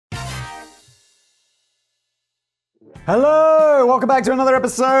Hello! Welcome back to another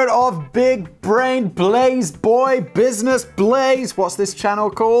episode of Big Brain Blaze Boy Business Blaze. What's this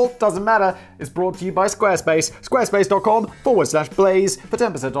channel called? Doesn't matter. It's brought to you by Squarespace. Squarespace.com/blaze for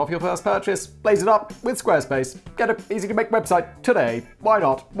 10% off your first purchase. Blaze it up with Squarespace. Get an easy to make website today. Why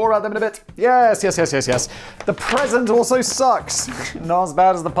not? More about them in a bit. Yes. The present also sucks. Not as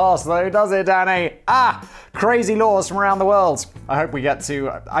bad as the past though, does it, Danny? Crazy laws from around the world. I hope we get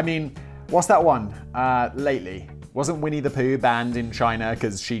to, what's that one? Lately. Wasn't Winnie the Pooh banned in China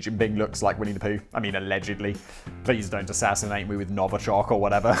because Xi Jinping looks like Winnie the Pooh? I mean, allegedly. Please don't assassinate me with Novichok or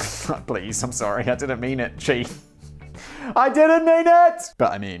whatever. Please, I'm sorry. I didn't mean it, Xi. I didn't mean it!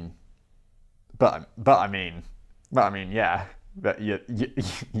 But I mean, yeah. But you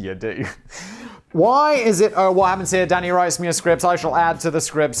do. Why is it, what happens here? Danny writes me a script. I shall add to the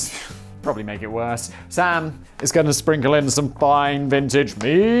scripts. Probably make it worse. Sam is going to sprinkle in some fine vintage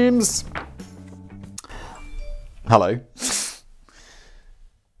memes. Hello.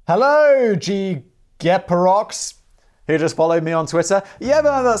 Hello, G. Geparox, who just followed me on Twitter. You ever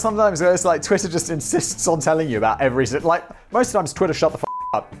know that sometimes it's like Twitter just insists on telling you about every... Like, most times Twitter shut the f***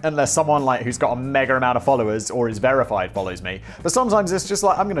 up unless someone like who's got a mega amount of followers or is verified follows me. But sometimes it's just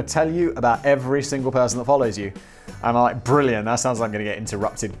like, I'm going to tell you about every single person that follows you. And I'm like, brilliant, that sounds like I'm going to get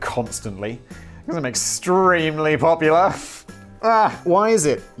interrupted constantly. Because I'm extremely popular. Why is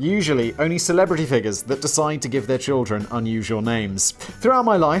it usually only celebrity figures that decide to give their children unusual names? Throughout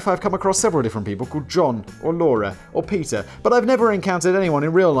my life, I've come across several different people called John, or Laura, or Peter, but I've never encountered anyone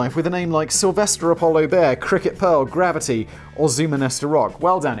in real life with a name like Sylvester Apollo Bear, Cricket Pearl, Gravity, or Zuma Nesta Rock.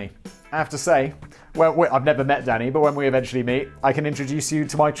 Well, Danny, I have to say, well, I've never met Danny, but when we eventually meet, I can introduce you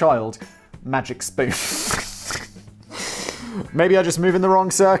to my child, Magic Spoon. Maybe I just move in the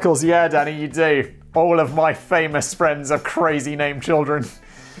wrong circles. Yeah, Danny, you do. All of my famous friends are crazy named children.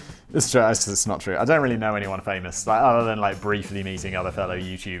 It's true. It's not true. I don't really know anyone famous, like other than like briefly meeting other fellow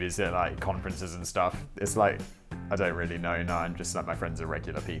YouTubers at like conferences and stuff. It's like I don't really know. No, I'm just like my friends are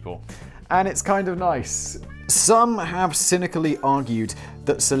regular people, and it's kind of nice. Some have cynically argued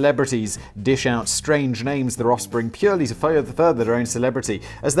that celebrities dish out strange names to their offspring purely to further their own celebrity,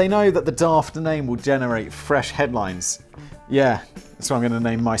 as they know that the daft name will generate fresh headlines. Yeah, so I'm going to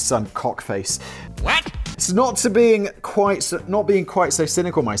name my son Cockface. What? It's not being quite so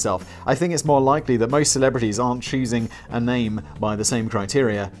cynical myself. I think it's more likely that most celebrities aren't choosing a name by the same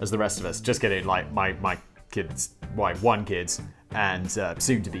criteria as the rest of us. Just kidding, like my kids, one kid and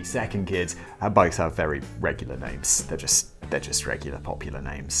soon to be second kid, both have very regular names. They're just regular popular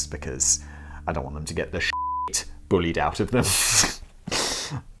names because I don't want them to get the shit bullied out of them.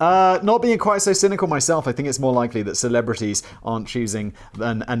 Not being quite so cynical myself, I think it's more likely that celebrities aren't choosing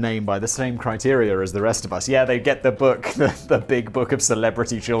a name by the same criteria as the rest of us. Yeah, they get the book, the big book of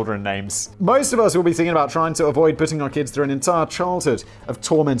celebrity children names. Most of us will be thinking about trying to avoid putting our kids through an entire childhood of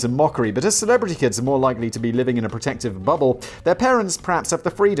torment and mockery, but as celebrity kids are more likely to be living in a protective bubble, their parents perhaps have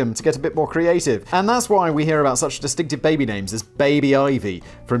the freedom to get a bit more creative. And that's why we hear about such distinctive baby names as Baby Ivy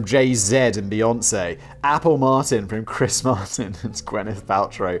from Jay-Z and Beyonce, Apple Martin from Chris Martin and Gwyneth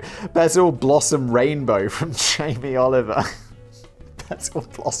Paltrow, Petal Blossom Rainbow from Jamie Oliver. Petal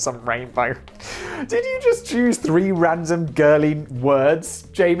Blossom Rainbow. Did you just choose 3 random girly words,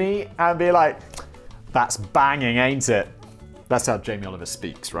 Jamie, and be like, that's banging, ain't it? That's how Jamie Oliver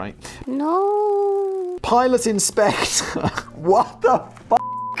speaks, right? No. Pilot Inspector. What the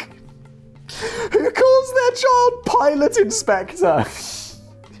fuck? Who calls their child Pilot Inspector?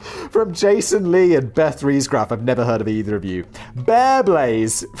 From Jason Lee and Beth Riesgraf. I've never heard of either of you. Bear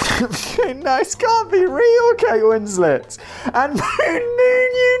Blaze. Nice, can't be real, Kate Winslet. And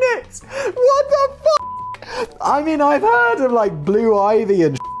Moon Unit. What the fuck? I mean, I've heard of like Blue Ivy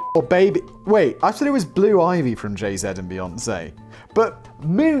and or Baby... Wait, I thought it was Blue Ivy from Jay-Z and Beyonce. But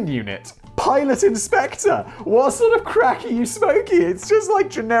Moon Unit. Pilot Inspector. What sort of crack are you smoking? It's just like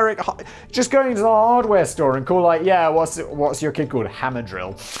generic... Just going to the hardware store and call like, yeah, what's your kid called? Hammer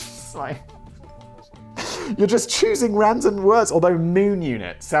Drill. It's like... You're just choosing random words. Although Moon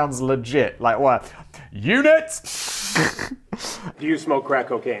Unit sounds legit. Like what? Unit? Do you smoke crack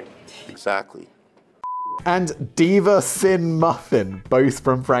cocaine? Exactly. And Diva Thin Muffin, both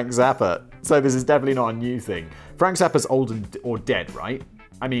from Frank Zappa. So this is definitely not a new thing. Frank Zappa's old or dead, right?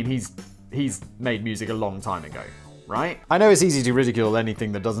 I mean, he's made music a long time ago, right? I know it's easy to ridicule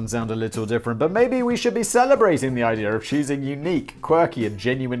anything that doesn't sound a little different, but maybe we should be celebrating the idea of choosing unique, quirky, and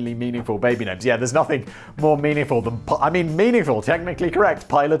genuinely meaningful baby names. Yeah, there's nothing more meaningful than, meaningful, technically correct,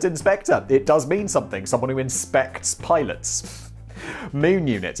 Pilot Inspector. It does mean something, someone who inspects pilots. Moon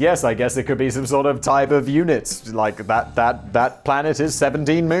Unit. Yes, I guess it could be some sort of type of unit, like that planet is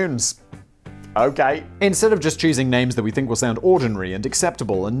 17 moons. Okay. Instead of just choosing names that we think will sound ordinary and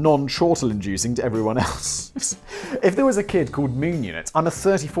acceptable and non-chortle-inducing to everyone else. If there was a kid called Moon Unit, I'm a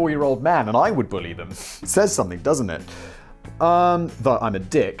 34-year-old man and I would bully them. It says something, doesn't it? Though I'm a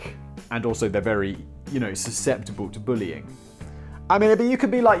dick, and also they're very, susceptible to bullying. I mean, you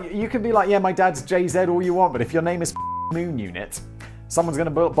could be like, yeah, my dad's JZ all you want, but if your name is Moon Unit, someone's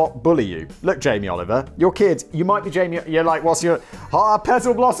gonna bully you. Look, Jamie Oliver, your kid, you might be Jamie, you're like, what's your,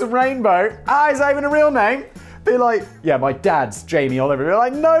 Petal Blossom Rainbow? Is that even a real name? Be like, yeah, my dad's Jamie Oliver. You're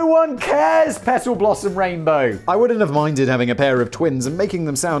like, no one cares, Petal Blossom Rainbow. I wouldn't have minded having a pair of twins and making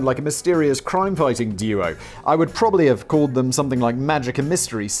them sound like a mysterious crime-fighting duo. I would probably have called them something like Magic and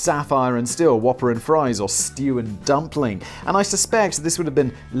Mystery, Sapphire and Steel, Whopper and Fries, or Stew and Dumpling. And I suspect this would have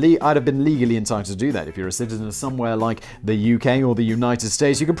been, I'd have been legally entitled to do that. If you're a citizen of somewhere like the UK or the United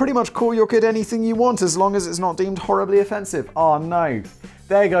States, you can pretty much call your kid anything you want as long as it's not deemed horribly offensive. Oh no,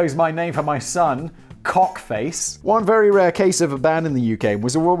 there goes my name for my son. Cockface. One very rare case of a ban in the UK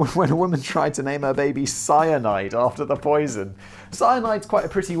was when a woman tried to name her baby Cyanide after the poison. Cyanide's quite a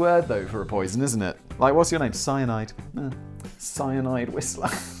pretty word though for a poison, isn't it? Like, what's your name? Cyanide. Cyanide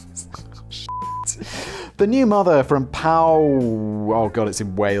Whistler. The new mother from oh god, it's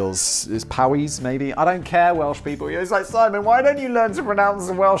in Wales. It's Powys, maybe? I don't care, Welsh people. It's like, Simon, why don't you learn to pronounce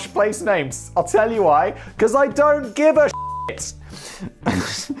the Welsh place names? I'll tell you why. Because I don't give a shit.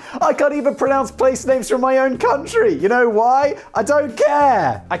 I can't even pronounce place names from my own country. You know why? I don't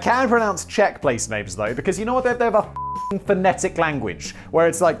care. I can pronounce Czech place names though, because you know what? They have a phonetic language where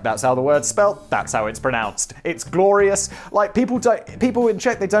it's like, that's how the word's spelt, that's how it's pronounced. It's glorious. Like, people in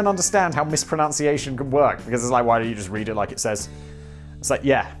Czech, they don't understand how mispronunciation can work, because it's like, why don't you just read it like it says? It's like,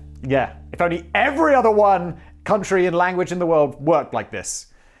 yeah. If only every other country and language in the world worked like this,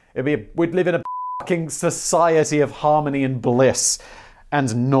 we'd live in a society of harmony and bliss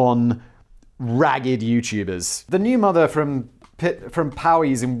and non-ragged YouTubers. The new mother from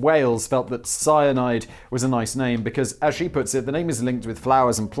Powys in Wales felt that Cyanide was a nice name because, as she puts it, the name is linked with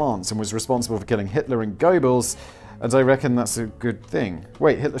flowers and plants and was responsible for killing Hitler and Goebbels, and I reckon that's a good thing.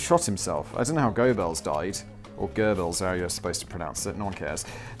 Wait, Hitler shot himself. I don't know how Goebbels died. Or Goebbels, how you're supposed to pronounce it, no one cares.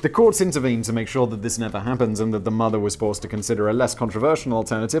 The courts intervened to make sure that this never happens and that the mother was forced to consider a less controversial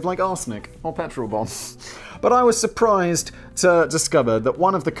alternative like arsenic or petrol bomb. But I was surprised to discover that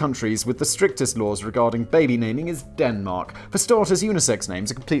one of the countries with the strictest laws regarding baby naming is Denmark. For starters, unisex names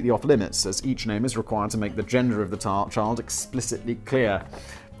are completely off limits, as each name is required to make the gender of the child explicitly clear.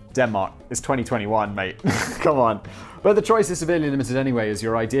 Denmark, it's 2021, mate. Come on. But the choice is severely limited anyway, as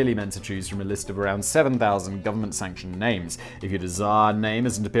you're ideally meant to choose from a list of around 7,000 government-sanctioned names. If your desired name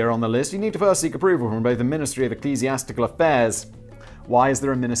isn't appear on the list, you need to first seek approval from both the Ministry of Ecclesiastical Affairs. Why is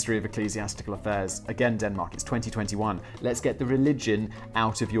there a Ministry of Ecclesiastical Affairs? Again, Denmark, it's 2021. Let's get the religion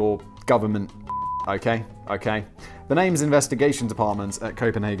out of your government. Okay. The Names Investigation Department at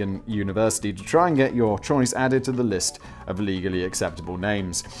Copenhagen University to try and get your choice added to the list of legally acceptable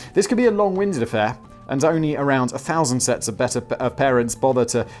names. This could be a long-winded affair, and only around 1,000 sets of parents bother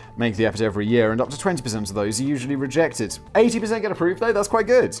to make the effort every year, and up to 20% of those are usually rejected. 80% get approved though, that's quite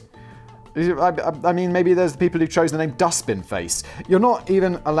good. I mean, maybe there's the people who chose the name Dustbin Face. You're not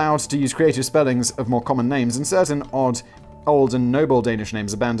even allowed to use creative spellings of more common names, and certain odd, old and noble Danish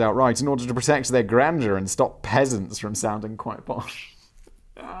names are banned outright in order to protect their grandeur and stop peasants from sounding quite posh.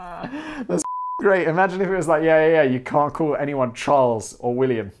 That's great. Imagine if it was like, yeah, you can't call anyone Charles or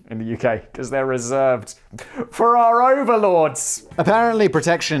William in the UK because they're reserved for our overlords. Apparently,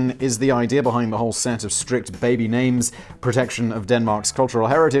 protection is the idea behind the whole set of strict baby names, protection of Denmark's cultural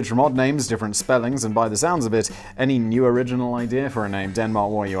heritage from odd names, different spellings, and by the sounds of it, any new original idea for a name. Denmark,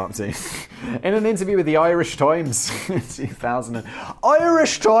 what are you up to? In an interview with the Irish Times in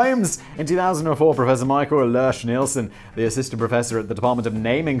 2004, Professor Michael Lersch Nielsen, the assistant professor at the Department of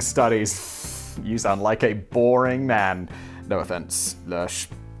Naming Studies. You sound like a boring man. No offense, Lersch.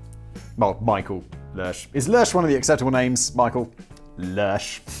 Well, Michael Lersch. Is Lersch one of the acceptable names, Michael?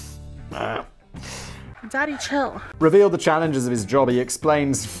 Lersch. Daddy, chill. Revealed the challenges of his job, he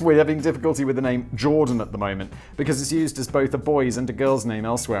explains we're having difficulty with the name Jordan at the moment because it's used as both a boy's and a girl's name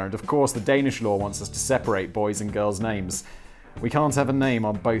elsewhere, and of course the Danish law wants us to separate boys' and girls' names. We can't have a name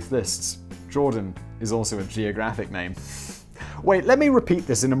on both lists. Jordan is also a geographic name. Wait, let me repeat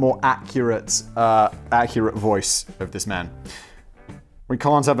this in a more accurate voice of this man. We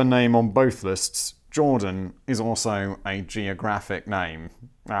can't have a name on both lists. Jordan is also a geographic name.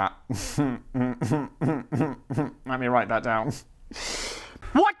 Let me write that down.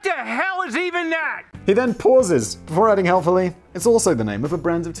 What the hell is even that? He then pauses before adding helpfully, it's also the name of a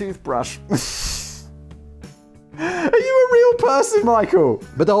brand of toothbrush. Are you a real person, Michael!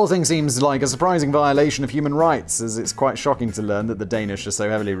 But the whole thing seems like a surprising violation of human rights, as it's quite shocking to learn that the Danish are so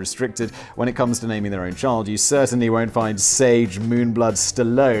heavily restricted when it comes to naming their own child. You certainly won't find Sage Moonblood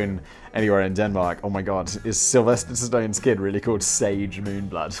Stallone anywhere in Denmark. Oh my god, is Sylvester Stallone's kid really called Sage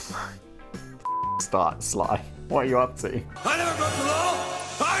Moonblood? Start, Sly. What are you up to? I never broke the law.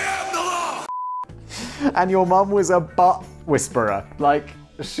 I am the law. And your mum was a butt whisperer. Like,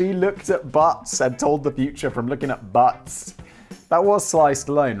 she looked at butts and told the future from looking at butts. That was Sly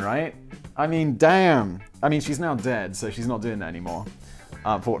Stallone, right? I mean, damn. I mean, she's now dead, so she's not doing that anymore.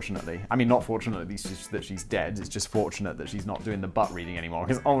 Fortunately. I mean, not fortunately that she's dead. It's just fortunate that she's not doing the butt reading anymore,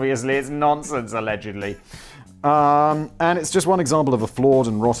 because obviously it's nonsense, allegedly. And it's just one example of a flawed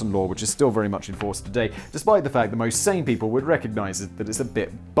and rotten law which is still very much enforced today, despite the fact that most sane people would recognize that it's a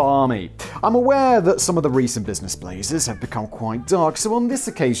bit balmy. I'm aware that some of the recent business blazers have become quite dark, so on this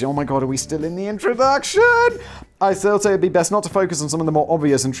occasion, oh my god, are we still in the introduction? I thought it'd be best not to focus on some of the more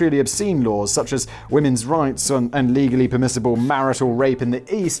obvious and truly obscene laws, such as women's rights and legally permissible marital rape in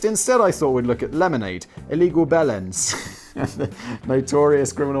the East. Instead, I thought we'd look at lemonade, illegal bellends, and the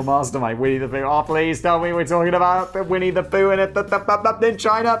notorious criminal mastermind Winnie the Pooh. Oh, please tell me we're talking about Winnie the Pooh in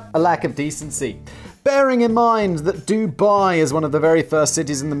China. A lack of decency. Bearing in mind that Dubai is one of the very first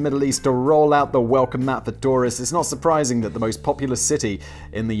cities in the Middle East to roll out the welcome mat for tourists, it's not surprising that the most populous city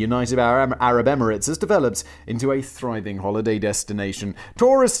in the United Arab Emirates has developed into a thriving holiday destination.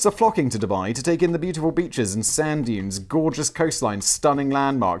 Tourists are flocking to Dubai to take in the beautiful beaches and sand dunes, gorgeous coastlines, stunning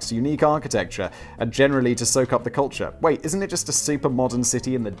landmarks, unique architecture, and generally to soak up the culture. Wait, isn't it just a super modern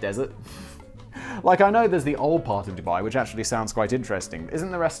city in the desert? Like, I know there's the old part of Dubai, which actually sounds quite interesting. Isn't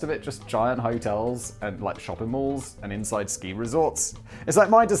the rest of it just giant hotels and, like, shopping malls and inside ski resorts? It's like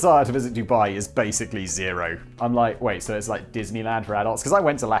my desire to visit Dubai is basically zero. I'm like, wait, so it's like Disneyland for adults? Because I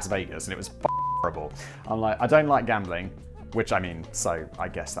went to Las Vegas and it was horrible. I'm like, I don't like gambling, which I mean, so I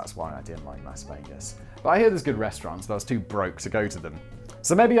guess that's why I didn't like Las Vegas. But I hear there's good restaurants, but I was too broke to go to them.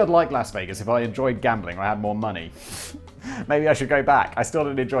 So maybe I'd like Las Vegas if I enjoyed gambling or I had more money. Maybe I should go back. I still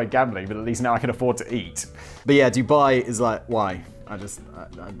didn't enjoy gambling, but at least now I can afford to eat. But yeah, Dubai is like, why? I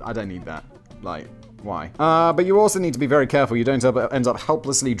don't need that. Like, why? But you also need to be very careful you don't end up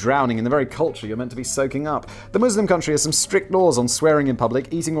helplessly drowning in the very culture you're meant to be soaking up. The Muslim country has some strict laws on swearing in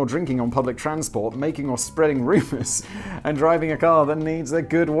public, eating or drinking on public transport, making or spreading rumors, and driving a car that needs a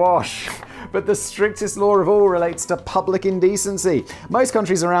good wash. But the strictest law of all relates to public indecency. Most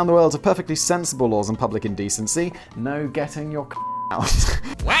countries around the world have perfectly sensible laws on public indecency. No getting your out.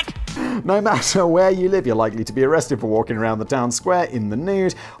 What? No matter where you live, you're likely to be arrested for walking around the town square in the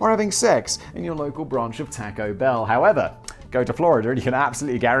nude or having sex in your local branch of Taco Bell. However, go to Florida and you can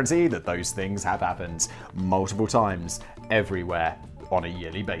absolutely guarantee that those things have happened multiple times, everywhere, on a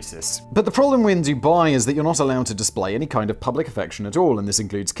yearly basis. But the problem in Dubai is that you're not allowed to display any kind of public affection at all, and this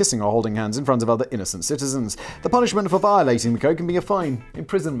includes kissing or holding hands in front of other innocent citizens. The punishment for violating the code can be a fine,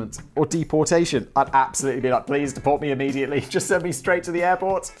 imprisonment, or deportation. I'd absolutely be like, please deport me immediately. Just send me straight to the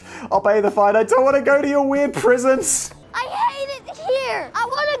airport. I'll pay the fine. I don't want to go to your weird prisons. I hate it here. I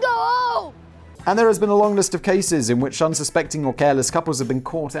want to go home. And there has been a long list of cases in which unsuspecting or careless couples have been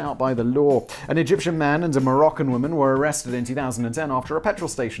caught out by the law. An Egyptian man and a Moroccan woman were arrested in 2010 after a petrol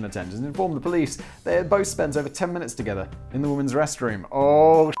station attendant informed the police they had both spent over 10 minutes together in the woman's restroom.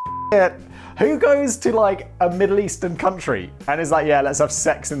 Oh, shit. Who goes to, like, a Middle Eastern country and is like, yeah, let's have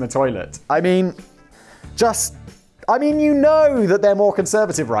sex in the toilet? I mean, you know that they're more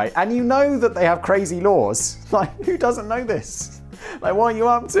conservative, right? And you know that they have crazy laws. Like, who doesn't know this? Like, what are you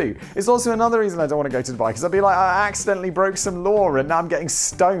up to? It's also another reason I don't want to go to Dubai, because I'd be like, I accidentally broke some law and now I'm getting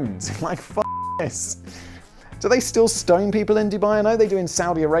stoned. Like, f this. Do they still stone people in Dubai? I know they do in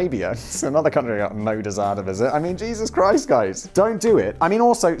Saudi Arabia. It's another country I got no desire to visit. I mean, Jesus Christ, guys. Don't do it. I mean,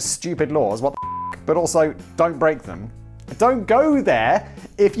 also, stupid laws, what the f? But also, don't break them. Don't go there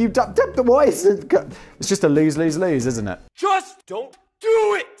if you why is it? It's just a lose-lose-lose, isn't it? Just don't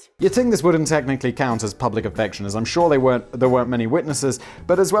do it! You'd think this wouldn't technically count as public affection, as I'm sure there weren't many witnesses,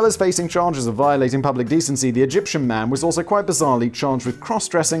 but as well as facing charges of violating public decency, the Egyptian man was also quite bizarrely charged with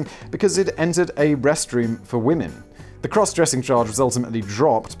cross-dressing because he'd entered a restroom for women. The cross-dressing charge was ultimately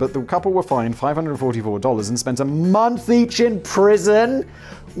dropped, but the couple were fined $544 and spent a month each in prison.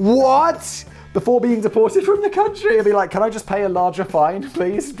 What? Before being deported from the country. I'd be like, can I just pay a larger fine?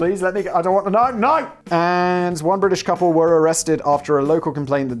 Please, let me, I don't want to, no! And one British couple were arrested after a local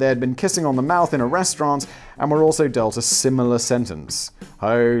complaint that they had been kissing on the mouth in a restaurant and were also dealt a similar sentence.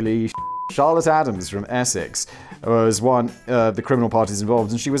 Holy sh**. Charlotte Adams from Essex was one of the criminal parties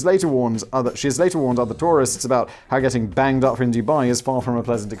involved, and she has later warned other tourists about how getting banged up in Dubai is far from a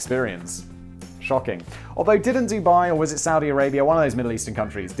pleasant experience. shocking. Although didn't Dubai, or was it Saudi Arabia, one of those Middle Eastern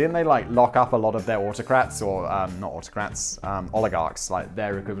countries, didn't they like lock up a lot of their autocrats, or not autocrats, oligarchs, like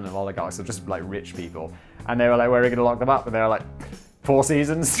their equivalent of oligarchs, or just like rich people. And they were like, where are we gonna lock them up? And they were like, 4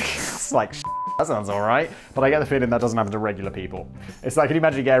 Seasons? It's like, that sounds alright. But I get the feeling that doesn't happen to regular people. It's like, can you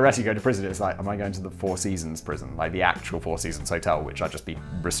imagine you get arrested, you go to prison, it's like, am I going to the 4 Seasons prison? Like the actual 4 Seasons hotel, which I'd just be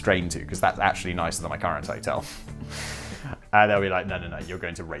restrained to, because that's actually nicer than my current hotel. And they'll be like, no, you're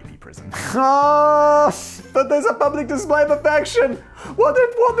going to rapey prison. Oh, but there's a public display of affection. What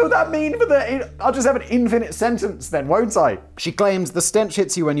would that mean for I'll just have an infinite sentence then, won't I? She claims the stench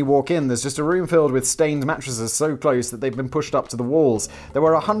hits you when you walk in. There's just a room filled with stained mattresses so close that they've been pushed up to the walls. There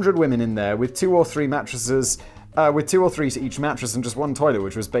were 100 women in there with 2 or 3 mattresses, with 2 or 3 to each mattress and just one toilet,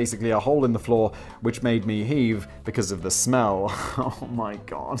 which was basically a hole in the floor, which made me heave because of the smell. Oh my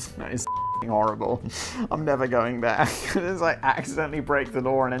god, that is horrible. I'm never going back. It's like accidentally break the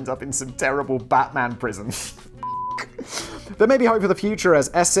law and end up in some terrible Batman prison. There may be hope for the future, as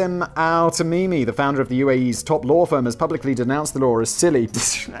SM Al-Tamimi, the founder of the UAE's top law firm, has publicly denounced the law as silly.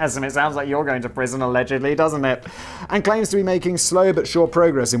 SM, it sounds like you're going to prison allegedly, doesn't it? And claims to be making slow but sure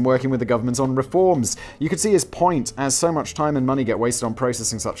progress in working with the government on reforms. You could see his point, as so much time and money get wasted on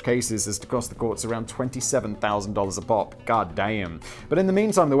processing such cases as to cost the courts around $27,000 a pop. God damn. But in the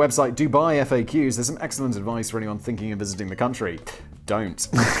meantime, the website Dubai FAQs, there's some excellent advice for anyone thinking of visiting the country. Don't.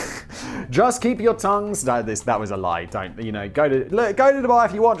 Just keep your tongues. No, that was a lie. Don't, go to Dubai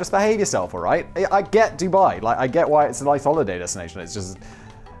if you want. Just behave yourself, all right? I get Dubai. Like, I get why it's a nice holiday destination. It's just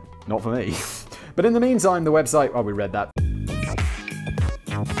not for me. But in the meantime, the website. Oh, we read that.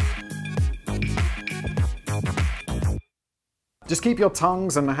 Just keep your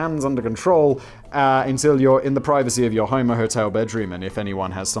tongues and hands under control until you're in the privacy of your home or hotel bedroom. And if anyone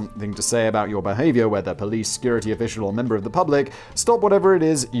has something to say about your behavior, whether police, security official, or member of the public, stop whatever it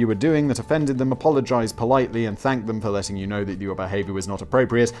is you were doing that offended them, apologize politely, and thank them for letting you know that your behavior was not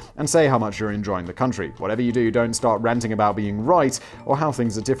appropriate, and say how much you're enjoying the country. Whatever you do, don't start ranting about being right or how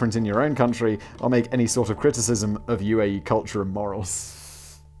things are different in your own country, or make any sort of criticism of UAE culture and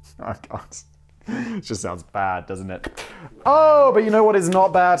morals. Oh, God. It just sounds bad, doesn't it? Oh, but you know what is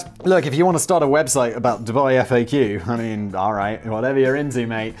not bad? Look, if you want to start a website about Dubai FAQ, I mean, alright, whatever you're into,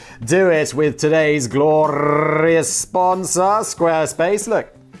 mate, do it with today's glorious sponsor, Squarespace.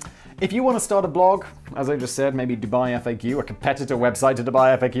 Look, if you want to start a blog, as I just said, maybe Dubai FAQ, a competitor website to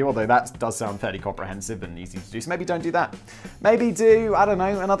Dubai FAQ, although that does sound fairly comprehensive and easy to do, so maybe don't do that. Maybe do, I don't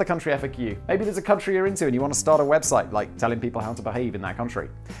know, another country FAQ. Maybe there's a country you're into and you want to start a website, like telling people how to behave in that country.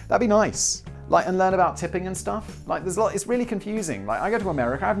 That'd be nice. Like, and learn about tipping and stuff. Like, there's a lot, it's really confusing. Like, I go to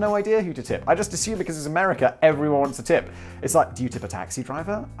America, I have no idea who to tip. I just assume because it's America, everyone wants to tip. It's like, do you tip a taxi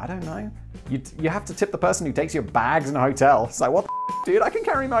driver? I don't know. You have to tip the person who takes your bags in a hotel. It's like, what the dude, I can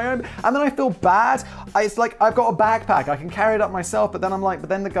carry my own. And then I feel bad. It's like, I've got a backpack, I can carry it up myself, but then I'm like, but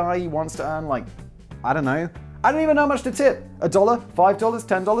then the guy wants to earn like, I don't know. I don't even know how much to tip. $1, $5,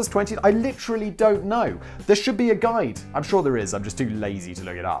 $10, $20. I literally don't know. There should be a guide. I'm sure there is. I'm just too lazy to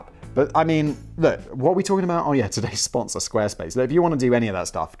look it up. But I mean, look, what are we talking about? Oh yeah, today's sponsor, Squarespace. Look, if you want to do any of that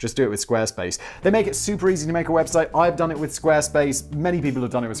stuff, just do it with Squarespace. They make it super easy to make a website. I've done it with Squarespace. Many people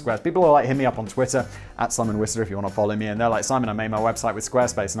have done it with Squarespace. People are like, hit me up on Twitter, @SimonWhistler if you want to follow me. And they're like, Simon, I made my website with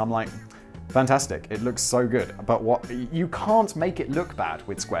Squarespace. And I'm like, fantastic, it looks so good. But what you can't make it look bad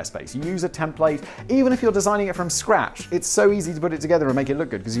with Squarespace. You use a template, even if you're designing it from scratch, it's so easy to put it together and make it look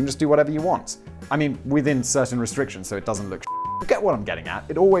good because you can just do whatever you want. I mean, within certain restrictions, so it doesn't look you get what I'm getting at.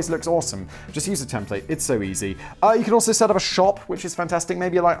 It always looks awesome. Just use a template. It's so easy. You can also set up a shop, which is fantastic.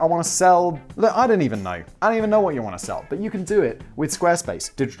 Maybe you're like, I want to sell... Look, I don't even know. I don't even know what you want to sell. But you can do it with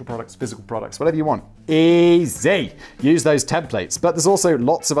Squarespace. Digital products, physical products, whatever you want. Easy. Use those templates. But there's also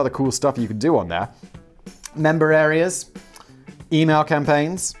lots of other cool stuff you can do on there. Member areas, email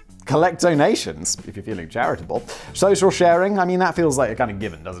campaigns, collect donations, if you're feeling charitable. Social sharing, I mean, that feels like a kind of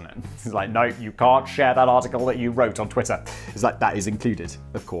given, doesn't it? It's like, no, you can't share that article that you wrote on Twitter. It's like, that is included,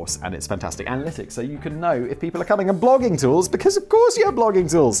 of course, and it's fantastic. Analytics, so you can know if people are coming, and blogging tools, because of course you have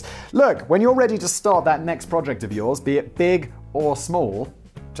blogging tools. Look, when you're ready to start that next project of yours, be it big or small,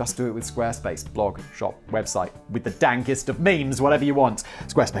 just do it with Squarespace. Blog, shop, website, with the dankest of memes, whatever you want.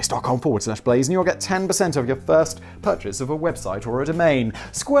 Squarespace.com/Blaze, and you'll get 10% off your first purchase of a website or a domain.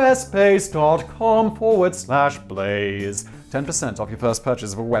 Squarespace.com/Blaze. 10% off your first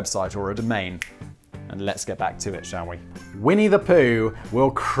purchase of a website or a domain. And let's get back to it, shall we? Winnie the Pooh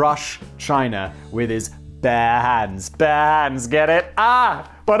will crush China with his bare hands. Bare hands, get it?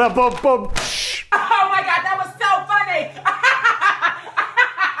 Ah! Ba-da-bum-bum. Oh my god, that was so funny!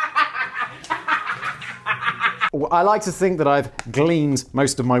 I like to think that I've gleaned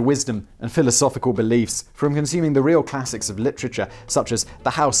most of my wisdom and philosophical beliefs from consuming the real classics of literature, such as The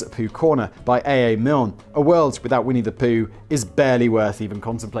House at Pooh Corner by A.A. Milne. A world without Winnie the Pooh is barely worth even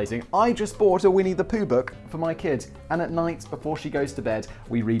contemplating. I just bought a Winnie the Pooh book for my kid, and at night, before she goes to bed,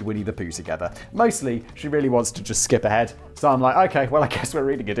 we read Winnie the Pooh together. Mostly, she really wants to just skip ahead, so I'm like, okay, well, I guess we're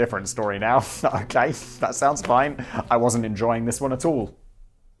reading a different story now. Okay, that sounds fine. I wasn't enjoying this one at all.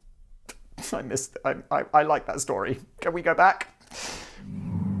 I like that story. Can we go back?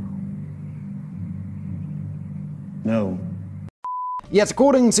 No. Yet,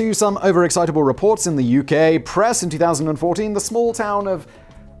 according to some overexcitable reports in the UK press in 2014, the small town of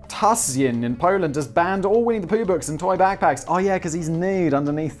Tuszyn in Poland has banned all Winnie the Pooh books and toy backpacks. Oh yeah, because he's nude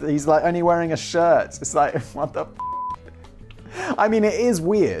underneath. He's like only wearing a shirt. It's like, what the I mean, it is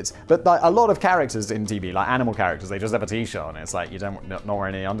weird, but like, a lot of characters in TV, like animal characters, they just have a t-shirt on. It's like, you don't not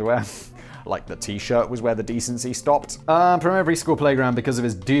wearing any underwear. Like the t-shirt was where the decency stopped. From every school playground because of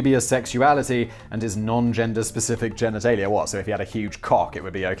his dubious sexuality and his non-gender specific genitalia. What, so if he had a huge cock, it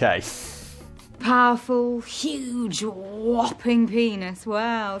would be okay? Powerful, huge, whopping penis.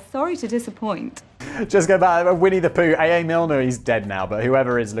 Wow, sorry to disappoint. Just go back, Winnie the Pooh, A.A. Milne, he's dead now, but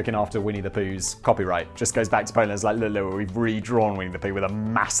whoever is looking after Winnie the Pooh's copyright just goes back to Poland and is like, look, we've redrawn Winnie the Pooh with a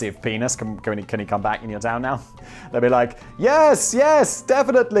massive penis. Can he come back in your town now? They'll be like, yes,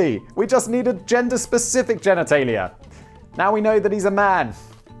 definitely. We just needed gender-specific genitalia. Now we know that he's a man.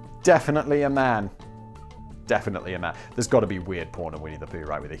 Definitely a man. Definitely a man. There's got to be weird porn of Winnie the Pooh,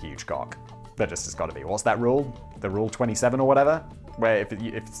 right, with a huge cock. There just has got to be. What's that rule? The rule 27 or whatever? Where if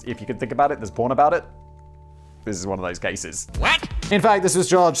you could think about it, there's porn about it? This is one of those cases. What? In fact, this was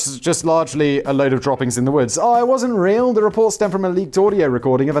just largely a load of droppings in the woods. Oh, it wasn't real. The report stemmed from a leaked audio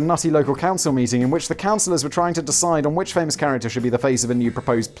recording of a nutty local council meeting in which the councillors were trying to decide on which famous character should be the face of a new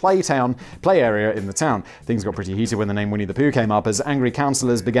proposed play area in the town. Things got pretty heated when the name Winnie the Pooh came up, as angry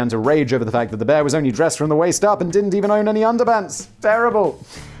councillors began to rage over the fact that the bear was only dressed from the waist up and didn't even own any underpants. Terrible.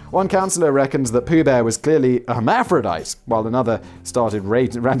 One councillor reckons that Pooh Bear was clearly a hermaphrodite, while another started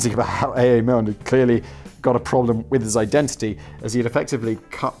ranting about how A.A. Milne had clearly got a problem with his identity, as he had effectively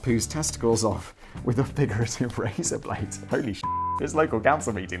cut Pooh's testicles off with a figurative razor blade. Holy shit, this local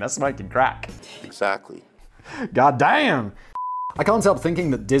council meeting, they're smoking crack. Exactly. God damn! I can't help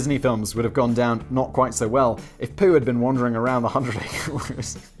thinking that Disney films would have gone down not quite so well if Pooh had been wandering around the 100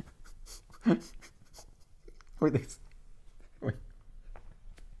 acres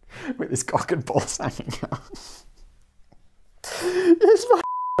with his cock and balls hanging out. It's my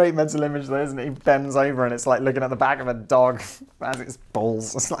great mental image though, isn't it? He bends over and it's like looking at the back of a dog as its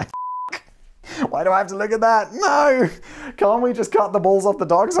balls. It's like, why do I have to look at that? No! Can't we just cut the balls off the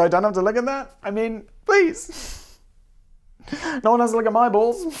dog so I don't have to look at that? I mean, please. No one has to look at my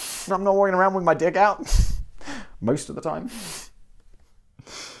balls. I'm not walking around with my dick out. Most of the time.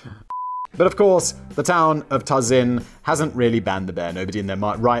 But of course, the town of Tuszyn hasn't really banned the bear. Nobody in their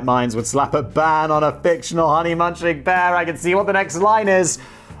right minds would slap a ban on a fictional honey-munching bear. I can see what the next line is.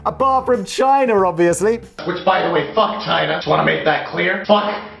 Apart from China, obviously. Which, by the way, fuck China. Just want to make that clear.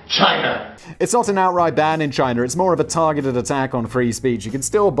 Fuck China. It's not an outright ban in China, it's more of a targeted attack on free speech. You can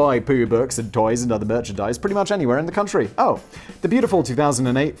still buy Pooh books and toys and other merchandise pretty much anywhere in the country. Oh, the beautiful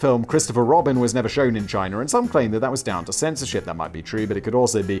 2008 film Christopher Robin was never shown in China, and some claim that was down to censorship. That might be true, but it could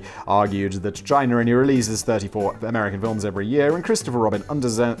also be argued that China only releases 34 American films every year, and Christopher Robin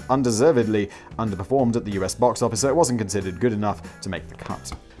undeservedly underperformed at the US box office, so it wasn't considered good enough to make the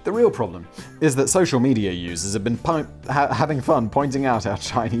cut. The real problem is that social media users have been having fun pointing out how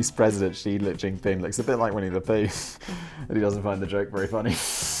Chinese President Xi Jinping looks a bit like Winnie the Pooh, and he doesn't find the joke very funny.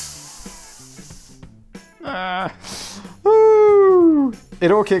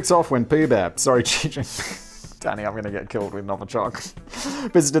 It all kicks off when Pooh Bear, sorry Xi Jinping, Danny, I'm gonna get killed with Novichok,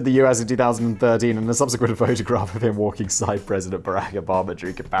 visited the US in 2013, and a subsequent photograph of him walking side President Barack Obama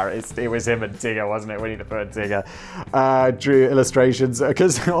drew comparisons. It was him and Tigger, wasn't it? Winnie the Pooh and Tigger. Drew illustrations,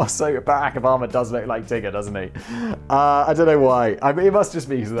 because also Barack Obama does look like Tigger, doesn't he? I don't know why. I mean, it must just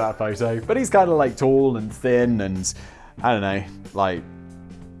be because of that photo. But he's kind of like tall and thin and, I don't know, like,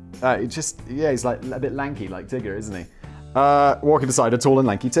 he's like a bit lanky like Tigger, isn't he? Walking beside a tall and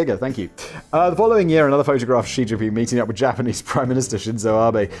lanky Tigger, thank you. The following year, another photograph of Xi Jinping meeting up with Japanese Prime Minister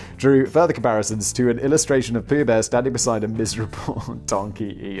Shinzo Abe drew further comparisons to an illustration of Pooh Bear standing beside a miserable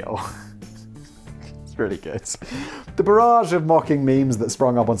donkey eel. It's really good. The barrage of mocking memes that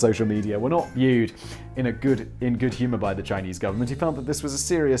sprung up on social media were not viewed in good humor by the Chinese government, who felt that this was a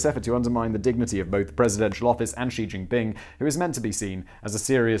serious effort to undermine the dignity of both the presidential office and Xi Jinping, who is meant to be seen as a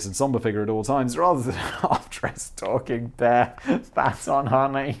serious and somber figure at all times, rather than a half-dressed talking bear fat on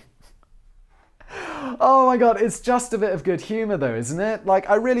honey. Oh my god, it's just a bit of good humor though, isn't it? Like,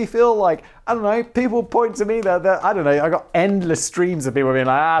 I really feel like, I don't know, people point to me that I don't know, I got endless streams of people being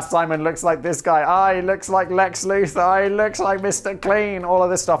like, Simon looks like this guy, he looks like Lex Luthor, he looks like Mr. Clean, all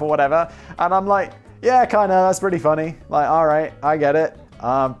of this stuff or whatever. And I'm like, yeah, kinda, that's pretty funny. Like, alright, I get it.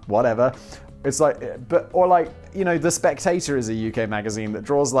 Whatever. It's like, or like, you know, The Spectator is a UK magazine that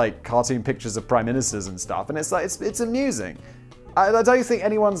draws like cartoon pictures of prime ministers and stuff, and it's like, it's amusing. I don't think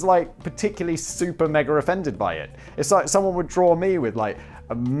anyone's like particularly super mega offended by it. It's like someone would draw me with like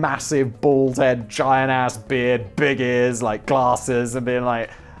a massive bald head, giant ass beard, big ears, like glasses, and being like,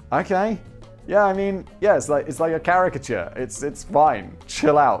 okay, yeah, I mean, yeah, it's like a caricature. It's fine.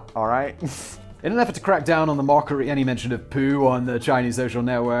 Chill out, all right. In an effort to crack down on the mockery, any mention of poo on the Chinese social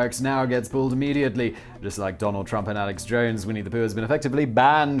networks now gets pulled immediately. Just like Donald Trump and Alex Jones, Winnie the Pooh has been effectively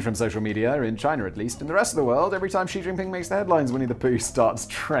banned from social media, in China at least. In the rest of the world, every time Xi Jinping makes the headlines, Winnie the Pooh starts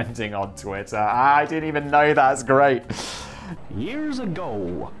trending on Twitter. I didn't even know that's great. Years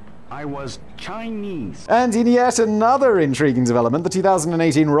ago, I was Chinese. And in yet another intriguing development, the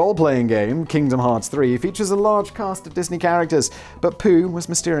 2018 role-playing game, Kingdom Hearts 3, features a large cast of Disney characters, but Pooh was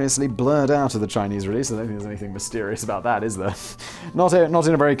mysteriously blurred out of the Chinese release. I don't think there's anything mysterious about that, is there? Not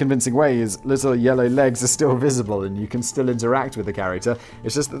in a very convincing way. His little yellow legs are still visible and you can still interact with the character.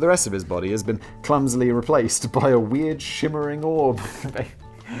 It's just that the rest of his body has been clumsily replaced by a weird shimmering orb.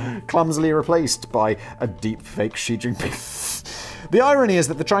 Clumsily replaced by a deep fake Xi Jinping. The irony is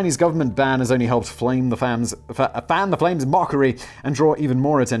that the Chinese government ban has only helped fan the flames mockery and draw even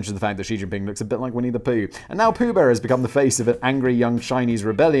more attention to the fact that Xi Jinping looks a bit like Winnie the Pooh. And now Pooh Bear has become the face of an angry young Chinese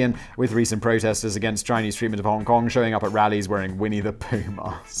rebellion, with recent protesters against Chinese treatment of Hong Kong showing up at rallies wearing Winnie the Pooh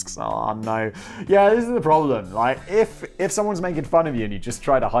masks. Oh no. Yeah, this is the problem. Like, if someone's making fun of you and you just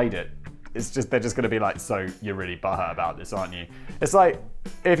try to hide it, they're just gonna be like, so you're really butthurt about this, aren't you? It's like,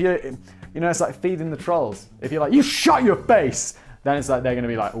 if it's like feeding the trolls. If you're like, you shut your face! Then it's like they're going to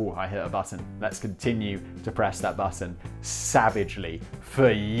be like, oh, I hit a button. Let's continue to press that button savagely for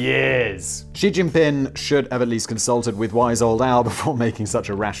years. Xi Jinping should have at least consulted with wise old Al before making such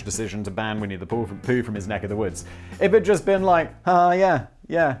a rash decision to ban Winnie the Pooh from his neck of the woods. If it just been like, yeah,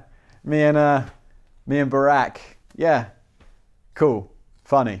 me and Barack, yeah, cool,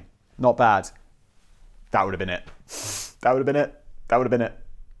 funny, not bad. That would have been it. That would have been it. That would have been it.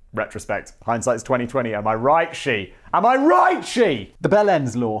 Retrospect. Hindsight's 2020. Am I right, Xi? Am I right, Xi? The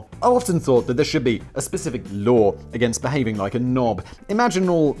Bell-Ends law. I often thought that there should be a specific law against behaving like a knob. Imagine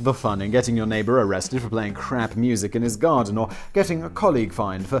all the fun in getting your neighbor arrested for playing crap music in his garden, or getting a colleague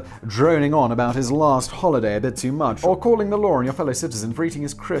fined for droning on about his last holiday a bit too much, or calling the law on your fellow citizen for eating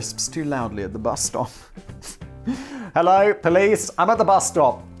his crisps too loudly at the bus stop. Hello, police. I'm at the bus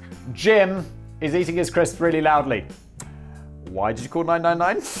stop. Jim is eating his crisps really loudly. Why did you call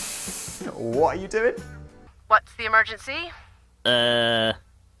 999? What are you doing? What's the emergency?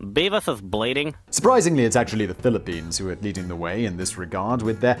 Beavis is bleeding. Surprisingly, it's actually the Philippines who are leading the way in this regard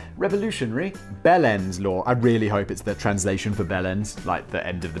with their revolutionary Bell-Ends law. I really hope it's the translation for bell-end, like the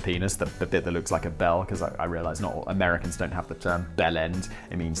end of the penis, the bit that looks like a bell, because I realize not all Americans don't have the term bell-end.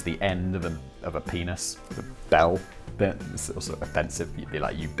 It means the end of a penis, the bell. It's also offensive. You'd be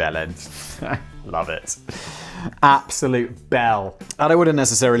like, you bell-end. Love it. Absolute bell. And I wouldn't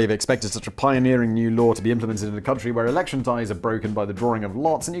necessarily have expected such a pioneering new law to be implemented in a country where election ties are broken by the drawing of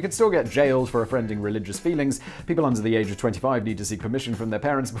lots, and you can still get jailed for offending religious feelings. People under the age of 25 need to seek permission from their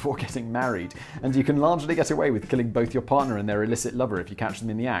parents before getting married. And you can largely get away with killing both your partner and their illicit lover if you catch them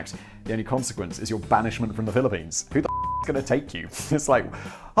in the act. The only consequence is your banishment from the Philippines. Who the f*** is gonna take you? It's like,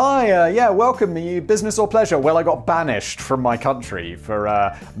 hi, yeah, welcome, you business or pleasure? Well, I got banished from my country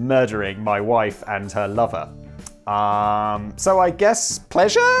for murdering my wife and her lover. So I guess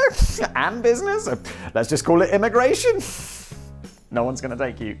pleasure and business? Let's just call it immigration. No one's going to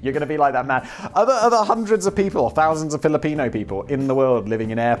take you. You're going to be like that man. Other hundreds of people, thousands of Filipino people in the world living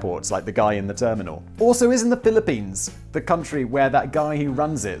in airports, like the guy in the terminal. Also, isn't the Philippines the country where that guy who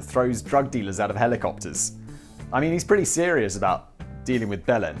runs it throws drug dealers out of helicopters? I mean, he's pretty serious about dealing with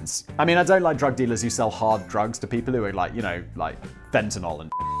bell-ends. I mean, I don't like drug dealers who sell hard drugs to people who are like, you know, like fentanyl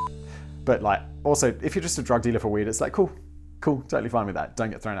and but like, also, if you're just a drug dealer for weed, it's like, cool, totally fine with that. Don't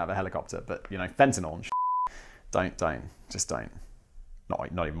get thrown out of a helicopter. But, you know, fentanyl and don't.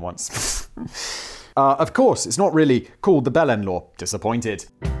 Not even once. Of course, it's not really called the Bell-End law. Disappointed.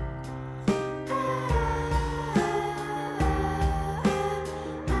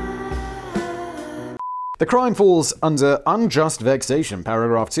 The crime falls under unjust vexation,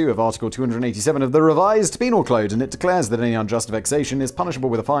 paragraph 2 of Article 287 of the Revised Penal Code, and it declares that any unjust vexation is punishable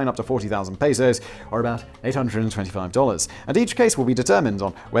with a fine up to 40,000 pesos, or about $825. And each case will be determined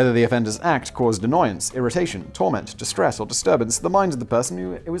on whether the offender's act caused annoyance, irritation, torment, distress, or disturbance to the mind of the person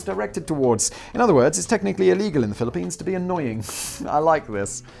who it was directed towards. In other words, it's technically illegal in the Philippines to be annoying. I like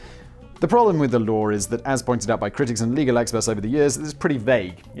this. The problem with the law is that, as pointed out by critics and legal experts over the years, it's pretty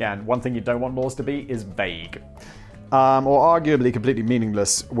vague. Yeah, and one thing you don't want laws to be is vague. Or arguably completely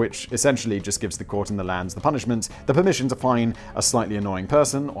meaningless, which essentially just gives the court in the lands the punishment, the permission to fine a slightly annoying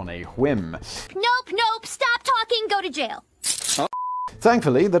person on a whim. Nope, stop talking, go to jail.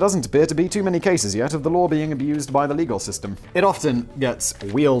 Thankfully, there doesn't appear to be too many cases yet of the law being abused by the legal system. It often gets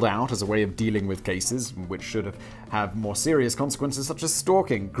wheeled out as a way of dealing with cases which should have more serious consequences, such as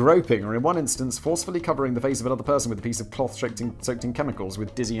stalking, groping, or in one instance, forcefully covering the face of another person with a piece of cloth soaked in chemicals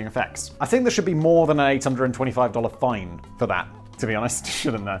with dizzying effects. I think there should be more than an $825 fine for that, to be honest.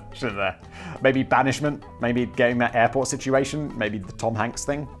 Shouldn't there? Maybe banishment, maybe getting that airport situation, maybe the Tom Hanks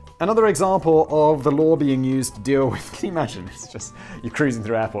thing. Another example of the law being used to deal with, can you imagine? It's just, you're cruising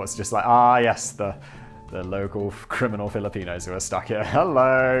through airports, just like, yes, the local criminal Filipinos who are stuck here.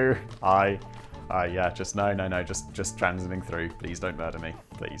 Hello. Just transiting through. Please don't murder me.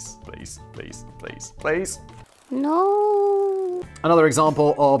 Please. No. Another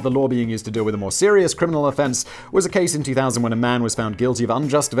example of the law being used to deal with a more serious criminal offense was a case in 2000 when a man was found guilty of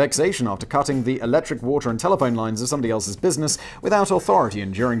unjust vexation after cutting the electric, water, and telephone lines of somebody else's business without authority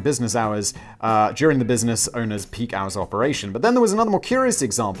and during business hours, during the business owner's peak hours operation. But then there was another more curious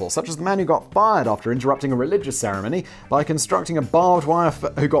example, such as the man who got fired after interrupting a religious ceremony by constructing a barbed wire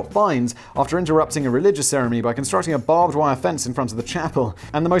who got fined after interrupting a religious ceremony by constructing a barbed wire fence in front of the chapel.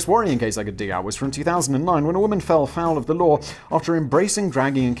 And the most worrying case I could dig out was from 2009 when a woman fell foul of the law after embracing,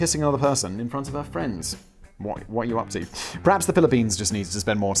 dragging, and kissing another person in front of her friends. What are you up to? Perhaps the Philippines just needs to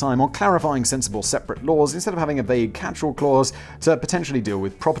spend more time on clarifying sensible separate laws instead of having a vague catch-all clause to potentially deal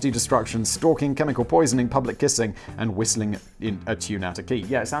with property destruction, stalking, chemical poisoning, public kissing, and whistling in a tune out of key.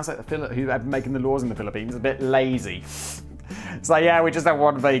 Yeah, it sounds like who have been making the laws in the Philippines a bit lazy. It's like, yeah, we just have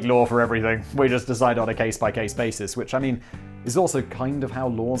one vague law for everything. We just decide on a case-by-case basis, which, I mean, is also kind of how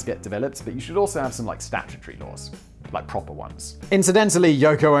laws get developed, but you should also have some, like, statutory laws. Like proper ones. Incidentally,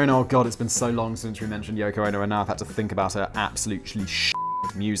 Yoko Ono, oh god, it's been so long since we mentioned Yoko Ono, and now I've had to think about her absolutely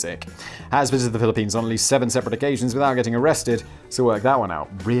music. Has visited the Philippines on at least 7 separate occasions without getting arrested, so work that one out.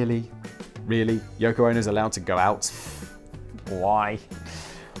 Really? Yoko Ono's allowed to go out? Why?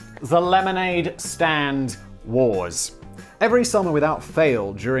 The lemonade stand wars. Every summer without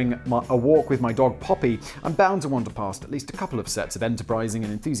fail, during a walk with my dog Poppy, I'm bound to wander past at least a couple of sets of enterprising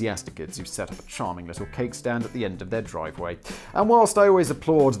and enthusiastic kids who set up a charming little cake stand at the end of their driveway. And whilst I always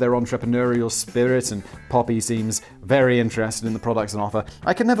applaud their entrepreneurial spirit and Poppy seems very interested in the products on offer,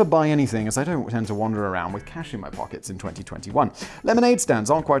 I can never buy anything as I don't tend to wander around with cash in my pockets in 2021. Lemonade stands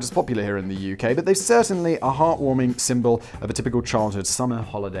aren't quite as popular here in the UK, but they're certainly a heartwarming symbol of a typical childhood summer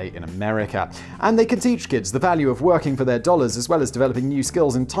holiday in America. And they can teach kids the value of working for their dollars, as well as developing new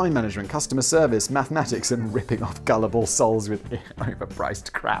skills in time management, customer service, mathematics, and ripping off gullible souls with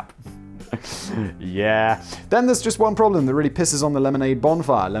overpriced crap. Yeah. Then there's just one problem that really pisses on the lemonade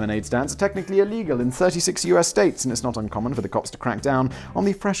bonfire. Lemonade stands are technically illegal in 36 US states, and it's not uncommon for the cops to crack down on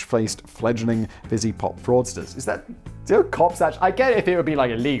the fresh-faced, fledgling fizzy pop fraudsters. Is that... do cops actually... I get it if it would be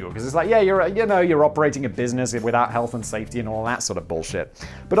like illegal, because it's like, yeah, you're operating a business without health and safety and all that sort of bullshit.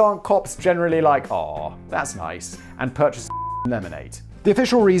 But aren't cops generally like, oh, that's nice, and purchase lemonade? The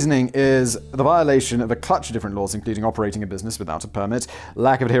official reasoning is the violation of a clutch of different laws, including operating a business without a permit,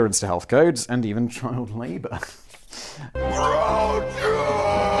 lack of adherence to health codes, and even child labor.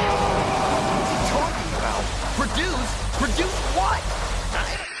 Produce what?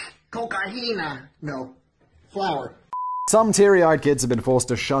 Cocaine. No. Flour. Some teary-eyed kids have been forced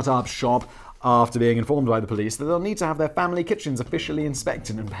to shut up shop after being informed by the police that they'll need to have their family kitchens officially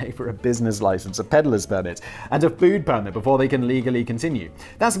inspected and pay for a business license, a peddler's permit, and a food permit before they can legally continue.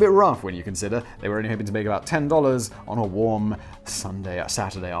 That's a bit rough when you consider they were only hoping to make about $10 on a warm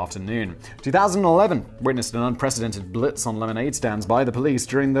Saturday afternoon. 2011 witnessed an unprecedented blitz on lemonade stands by the police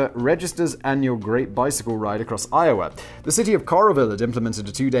during the Register's annual Great Bicycle Ride across Iowa. The city of Coralville had implemented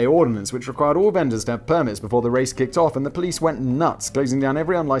a 2-day ordinance which required all vendors to have permits before the race kicked off, and the police went nuts, closing down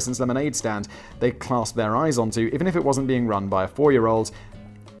every unlicensed lemonade stand they clasped their eyes onto, even if it wasn't being run by a 4-year-old.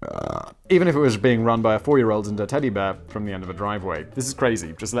 Even if it was being run by a 4-year-old and a teddy bear from the end of a driveway. This is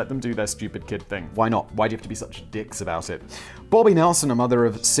crazy. Just let them do their stupid kid thing. Why not? Why do you have to be such dicks about it? Bobby Nelson, a mother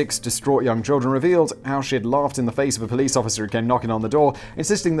of 6 distraught young children, revealed how she'd laughed in the face of a police officer who came knocking on the door,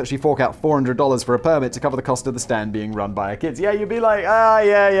 insisting that she fork out $400 for a permit to cover the cost of the stand being run by her kids. Yeah, you'd be like,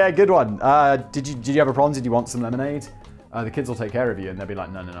 yeah, good one. Did you have a problem? Did you want some lemonade? The kids will take care of you. And they'll be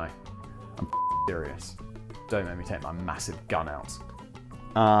like, no. I'm serious. Don't make me take my massive gun out.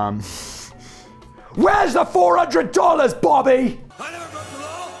 Where's the $400, Bobby? I never broke the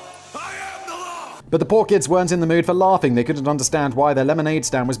law. I am the law. But the poor kids weren't in the mood for laughing. They couldn't understand why their lemonade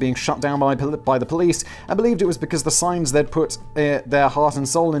stand was being shut down by the police and believed it was because the signs they'd put their heart and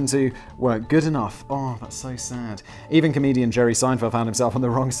soul into weren't good enough. Oh, that's so sad. Even comedian Jerry Seinfeld found himself on the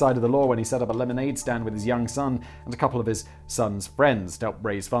wrong side of the law when he set up a lemonade stand with his young son and a couple of his son's friends to help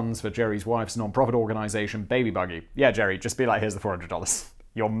raise funds for Jerry's wife's non-profit organization, Baby Buggy. Yeah, Jerry, just be like, here's the $400.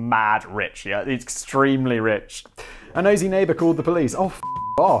 You're mad rich, yeah? Extremely rich. A nosy neighbor called the police. Oh,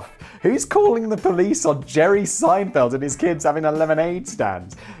 off. Who's calling the police on Jerry Seinfeld and his kids having a lemonade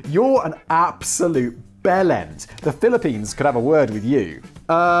stand? You're an absolute bellend. The Philippines could have a word with you.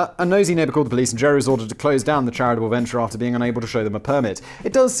 A nosy neighbor called the police and Jerry was ordered to close down the charitable venture after being unable to show them a permit.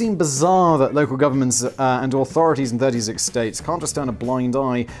 It does seem bizarre that local governments and authorities in 36 states can't just turn a blind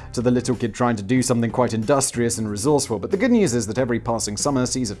eye to the little kid trying to do something quite industrious and resourceful. But the good news is that every passing summer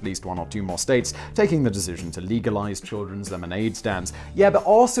sees at least 1 or 2 more states taking the decision to legalize children's lemonade stands. Yeah, but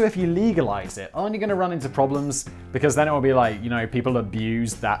also if you legalize it, aren't you going to run into problems? Because then it will be like, people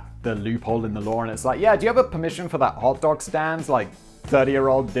abuse the loophole in the law, and it's like, yeah, do you have a permission for that hot dog stand? Like,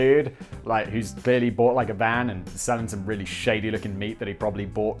 30-year-old dude, who's clearly bought a van and selling some really shady looking meat that he probably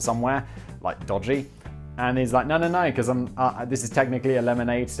bought somewhere, dodgy. And he's like, no, because this is technically a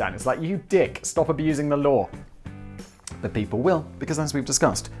lemonade stand. It's like, you dick, stop abusing the law. But people will, because as we've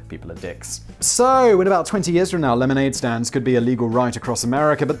discussed, people are dicks. So, in about 20 years from now, lemonade stands could be a legal right across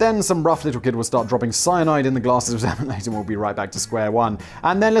America, but then some rough little kid will start dropping cyanide in the glasses of lemonade and we'll be right back to square one.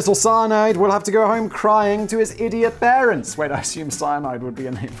 And then little cyanide will have to go home crying to his idiot parents. Wait, I assume cyanide would be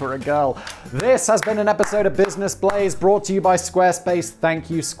a name for a girl. This has been an episode of Business Blaze brought to you by Squarespace.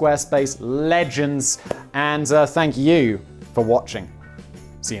 Thank you, Squarespace legends. And thank you for watching.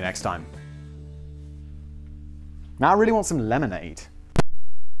 See you next time. Now I really want some lemonade.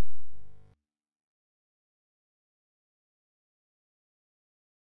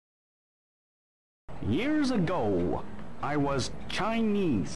 Years ago, I was Chinese.